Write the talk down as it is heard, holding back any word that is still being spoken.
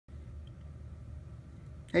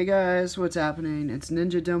Hey guys, what's happening? It's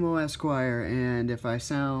NinjaDomoEsq, and if I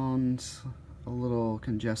sound a little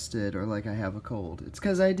congested or like I have a cold, it's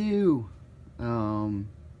because I do. So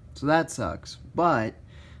that sucks. But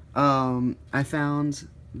I found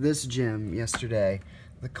this gem yesterday,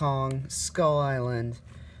 the Kong Skull Island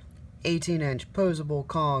 18-inch posable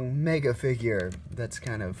Kong mega figure. That's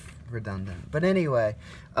kind of redundant. But anyway,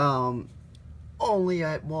 only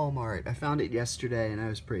at Walmart. I found it yesterday and I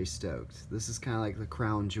was pretty stoked. This is kind of like the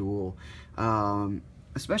crown jewel,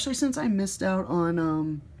 especially since I missed out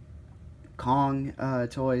on Kong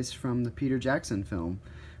toys from the Peter Jackson film,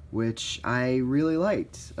 which I really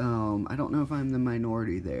liked. I don't know if I'm the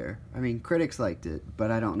minority there. I mean, critics liked it, but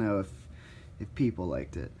I don't know if people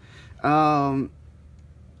liked it. I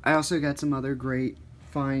also got some other great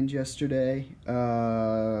finds yesterday.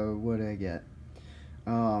 What did I get?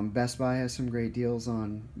 Best Buy has some great deals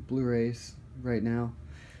on Blu-rays right now.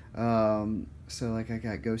 So like I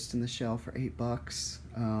got Ghost in the Shell for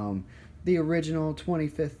 $8. The original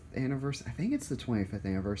 25th anniversary, I think it's the 25th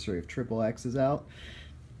anniversary of Triple X is out.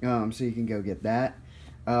 So you can go get that.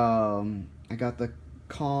 I got the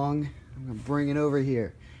Kong, I'm gonna bring it over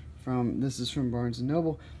here. This is from Barnes &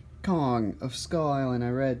 Noble. Kong of Skull Island. I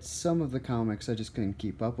read some of the comics, I just couldn't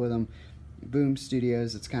keep up with them. Boom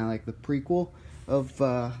Studios, it's kind of like the prequel of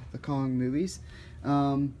the Kong movies.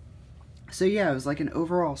 So yeah, it was like an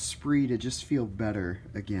overall spree to just feel better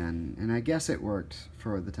again, and I guess it worked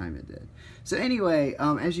for the time it did. So anyway,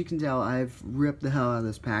 as you can tell, I've ripped the hell out of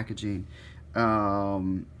this packaging.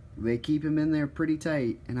 They keep him in there pretty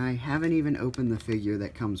tight, and I haven't even opened the figure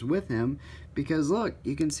that comes with him, because look,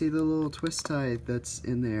 you can see the little twist tie that's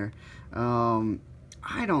in there.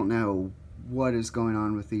 I don't know what is going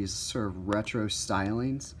on with these sort of retro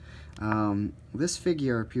stylings. This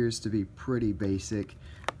figure appears to be pretty basic.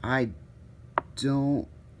 It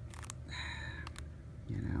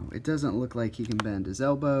doesn't look like he can bend his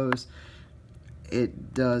elbows.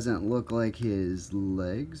 It doesn't look like his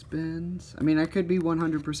legs bend. I mean, I could be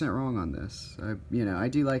 100% wrong on this. I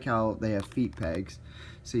do like how they have feet pegs,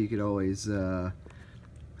 so you could always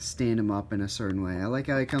stand him up in a certain way. I like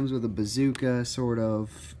how he comes with a bazooka, sort of.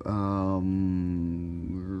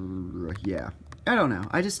 Yeah. I don't know.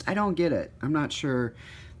 I don't get it. I'm not sure.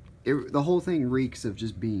 The whole thing reeks of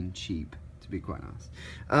just being cheap, to be quite honest.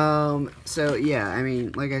 So yeah, I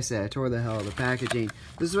mean, like I said, I tore the hell out of the packaging.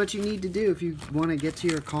 This is what you need to do if you want to get to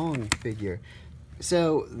your Kong figure.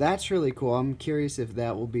 So that's really cool. I'm curious if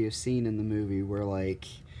that will be a scene in the movie where, like,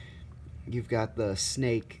 you've got the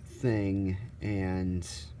snake thing and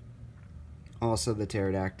also the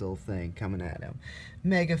pterodactyl thing coming at him.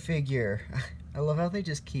 Mega figure. I love how they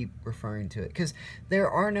just keep referring to it, because there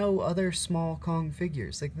are no other small Kong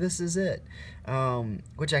figures. Like, this is it.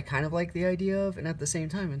 Which I kind of like the idea of, and at the same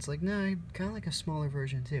time, it's like, nah, I kind of like a smaller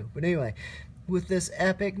version too. But anyway, with this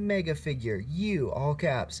epic mega figure, you, all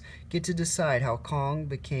caps, get to decide how Kong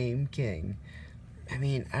became king. I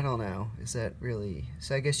mean, I don't know. Is that really...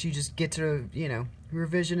 So I guess you just get to,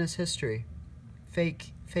 revisionist history.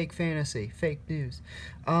 Fake fantasy. Fake news.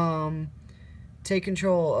 Take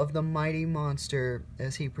control of the mighty monster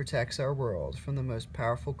as he protects our world from the most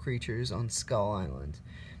powerful creatures on Skull Island.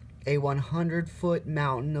 A 100-foot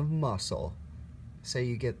mountain of muscle. So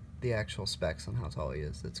you get the actual specs on how tall he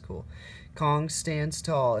is. That's cool. Kong stands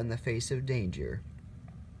tall in the face of danger.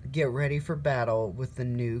 Get ready for battle with the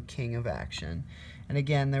new king of action. And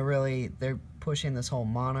again, they're pushing this whole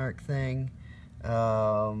monarch thing.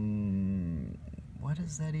 What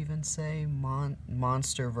does that even say?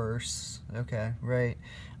 Monsterverse. Okay, right.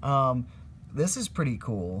 This is pretty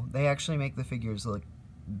cool. They actually make the figures look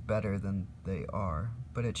better than they are.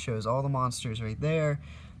 But it shows all the monsters right there.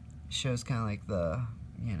 It shows kind of like the,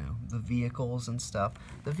 the vehicles and stuff.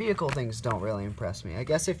 The vehicle things don't really impress me. I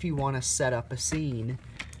guess if you want to set up a scene,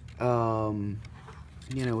 with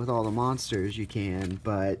all the monsters, you can.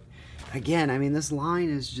 But again, I mean, this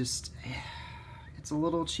line is just... It's a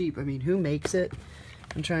little cheap. I mean, who makes it?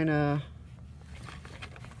 I'm trying to...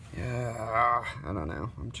 I don't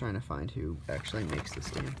know. I'm trying to find who actually makes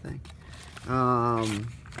this damn thing.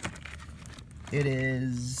 It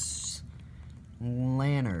is...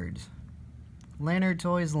 Lannard. Lannard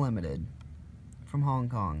Toys Limited. From Hong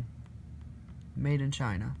Kong. Made in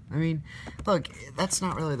China. I mean, look, that's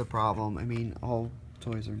not really the problem. I mean, all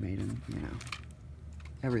toys are made in,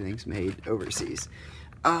 everything's made overseas.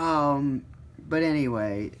 But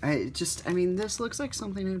anyway, this looks like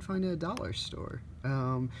something I'd find at a dollar store.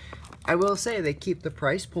 I will say they keep the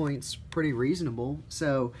price points pretty reasonable.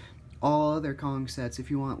 So all other Kong sets, if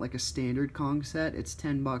you want like a standard Kong set, it's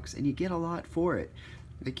 $10, and you get a lot for it.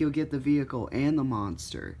 Like, you'll get the vehicle and the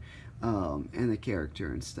monster. and the character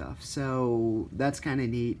and stuff. So that's kind of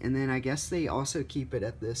neat. And then I guess they also keep it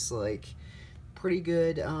at this like pretty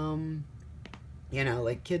good, you know,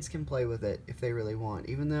 like kids can play with it if they really want.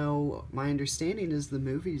 Even though my understanding is the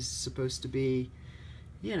movie's supposed to be,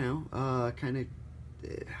 you know, kind of,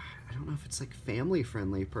 I don't know if it's like family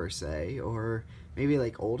friendly per se, or maybe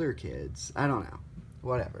like older kids. I don't know.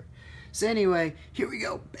 Whatever. So anyway, here we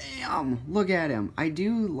go. Bam! Look at him. I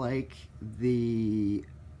do like the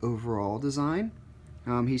overall design.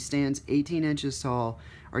 He stands 18 inches tall.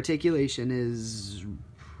 Articulation is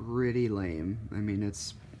pretty lame. I mean,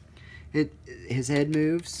 his head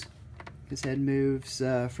moves. His head moves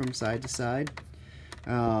from side to side.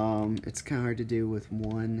 It's kind of hard to do with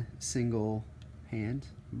one single hand,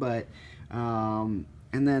 but and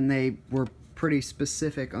then they were pretty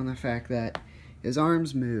specific on the fact that his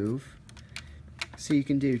arms move, so you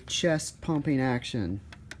can do chest pumping action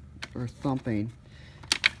or thumping.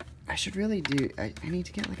 I should really do, I need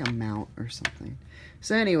to get like a mount or something.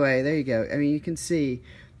 So anyway, there you go. I mean, you can see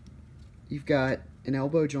you've got an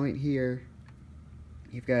elbow joint here.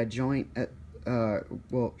 You've got a joint at,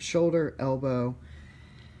 well, shoulder, elbow,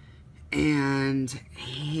 and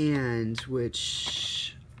hand,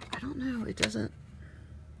 which, I don't know, it doesn't,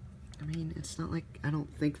 I mean, it's not like, I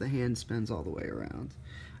don't think the hand spins all the way around.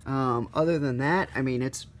 Other than that, I mean,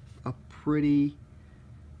 it's a pretty,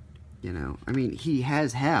 you know, I mean, he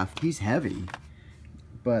has heft, he's heavy,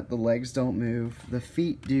 but the legs don't move. The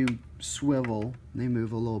feet do swivel, they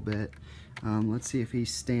move a little bit. Let's see if he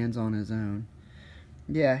stands on his own.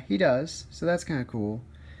 Yeah, he does, so that's kind of cool.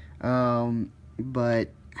 But,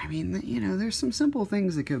 I mean, you know, there's some simple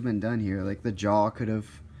things that could have been done here, like the jaw could have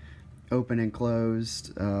open and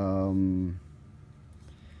closed.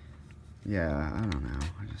 Yeah, I don't know.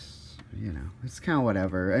 I just, you know, it's kind of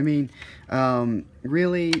whatever. I mean,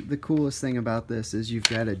 really, the coolest thing about this is you've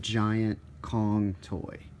got a giant Kong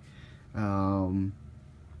toy.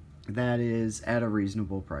 That is at a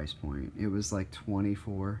reasonable price point. It was like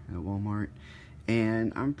 $24 at Walmart.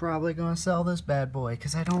 And I'm probably going to sell this bad boy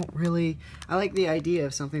because I like the idea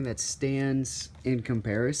of something that stands in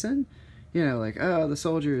comparison. You know, like, oh, the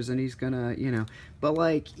soldiers, and he's gonna, you know. But,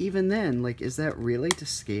 like, even then, like, is that really to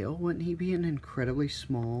scale? Wouldn't he be an incredibly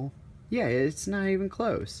small? Yeah, it's not even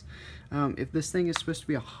close. If this thing is supposed to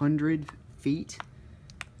be 100 feet,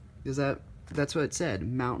 that's what it said,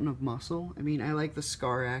 mountain of muscle. I mean, I like the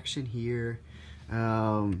scar action here.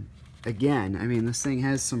 Again, I mean, this thing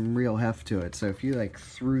has some real heft to it, so if you, like,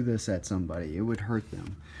 threw this at somebody, it would hurt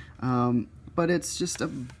them. But it's just a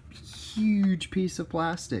huge piece of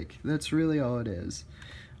plastic. That's really all it is.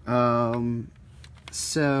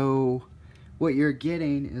 So what you're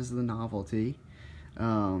getting is the novelty.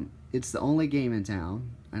 It's the only game in town.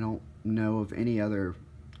 I don't know of any other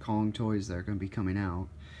Kong toys that are going to be coming out.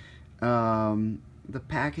 The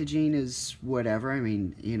packaging is whatever. I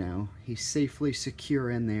mean, you know, he's safely secure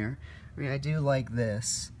in there. I mean, I do like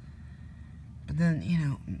this. But then, you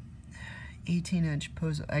know, 18-inch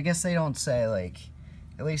pose. I guess they don't say, like,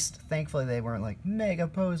 at least, thankfully, they weren't, like, mega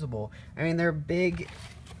posable. I mean, their big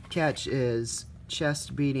catch is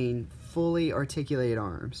chest beating, fully articulated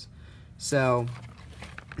arms. So,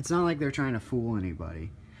 it's not like they're trying to fool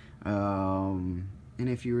anybody. And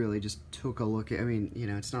if you really just took a look at, I mean, you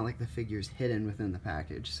know, it's not like the figure's hidden within the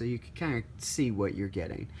package. So, you can kind of see what you're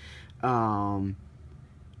getting.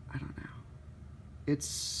 I don't know.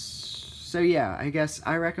 So, yeah, I guess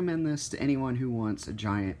I recommend this to anyone who wants a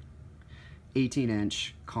giant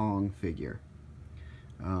 18-inch Kong figure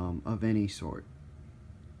of any sort.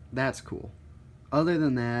 That's cool. Other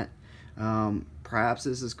than that, perhaps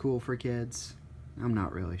this is cool for kids. I'm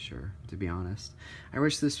not really sure, to be honest. I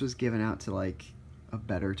wish this was given out to, like, a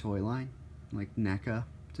better toy line, like NECA,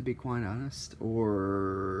 to be quite honest,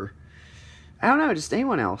 or I don't know, just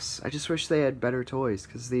anyone else. I just wish they had better toys,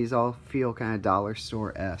 because these all feel kind of dollar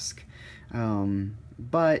store-esque.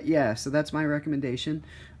 But yeah, so that's my recommendation.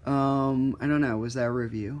 I don't know, was that a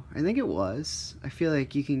review? I think it was. I feel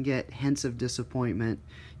like you can get hints of disappointment.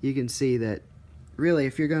 You can see that, really,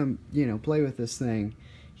 if you're going to, you know, play with this thing,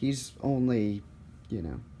 he's only, you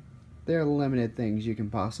know, there are limited things you can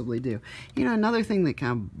possibly do. You know, another thing that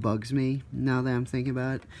kind of bugs me, now that I'm thinking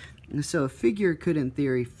about it, so a figure could, in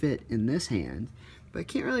theory, fit in this hand, but it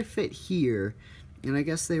can't really fit here, and I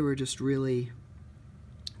guess they were just really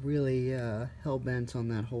hell-bent on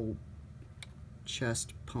that whole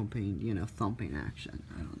chest pumping, you know, thumping action.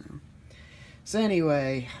 I don't know. So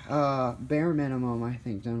anyway, bare minimum, I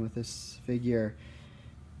think, done with this figure.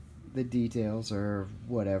 The details are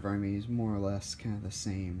whatever. I mean, he's more or less kind of the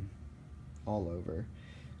same all over.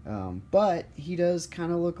 But he does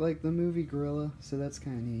kind of look like the movie Gorilla, so that's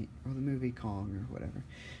kind of neat. Or the movie Kong, or whatever.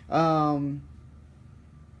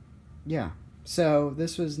 Yeah. So,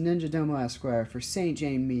 this was NinjaDomoEsq for St.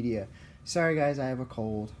 Jane Media. Sorry, guys, I have a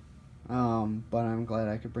cold. But I'm glad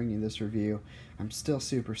I could bring you this review. I'm still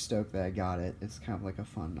super stoked that I got it. It's kind of like a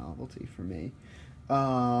fun novelty for me.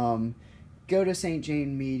 Go to St.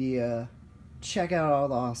 Jane Media. Check out all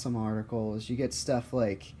the awesome articles. You get stuff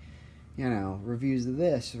like, you know, reviews of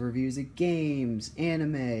this, reviews of games,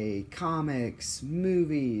 anime, comics,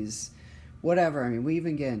 movies, whatever. I mean, we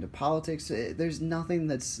even get into politics. There's nothing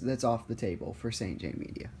that's off the table for St. Jane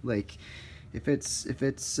Media. Like, if it's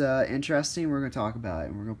interesting, we're going to talk about it,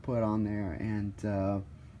 and we're going to put it on there, and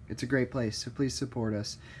it's a great place, so please support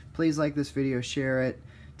us. Please like this video, share it,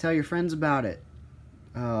 tell your friends about it.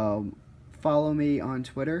 Follow me on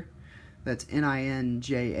Twitter. That's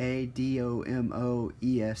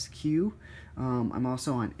NinjaDomoEsq. I'm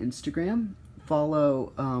also on Instagram.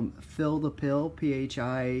 Follow Phil the Pill,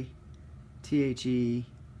 PHITHEPILL,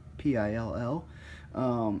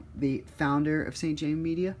 the founder of St. Jane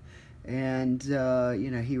Media. And, you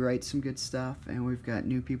know, he writes some good stuff, and we've got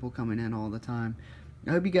new people coming in all the time.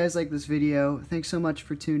 I hope you guys like this video. Thanks so much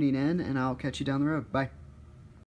for tuning in, and I'll catch you down the road. Bye.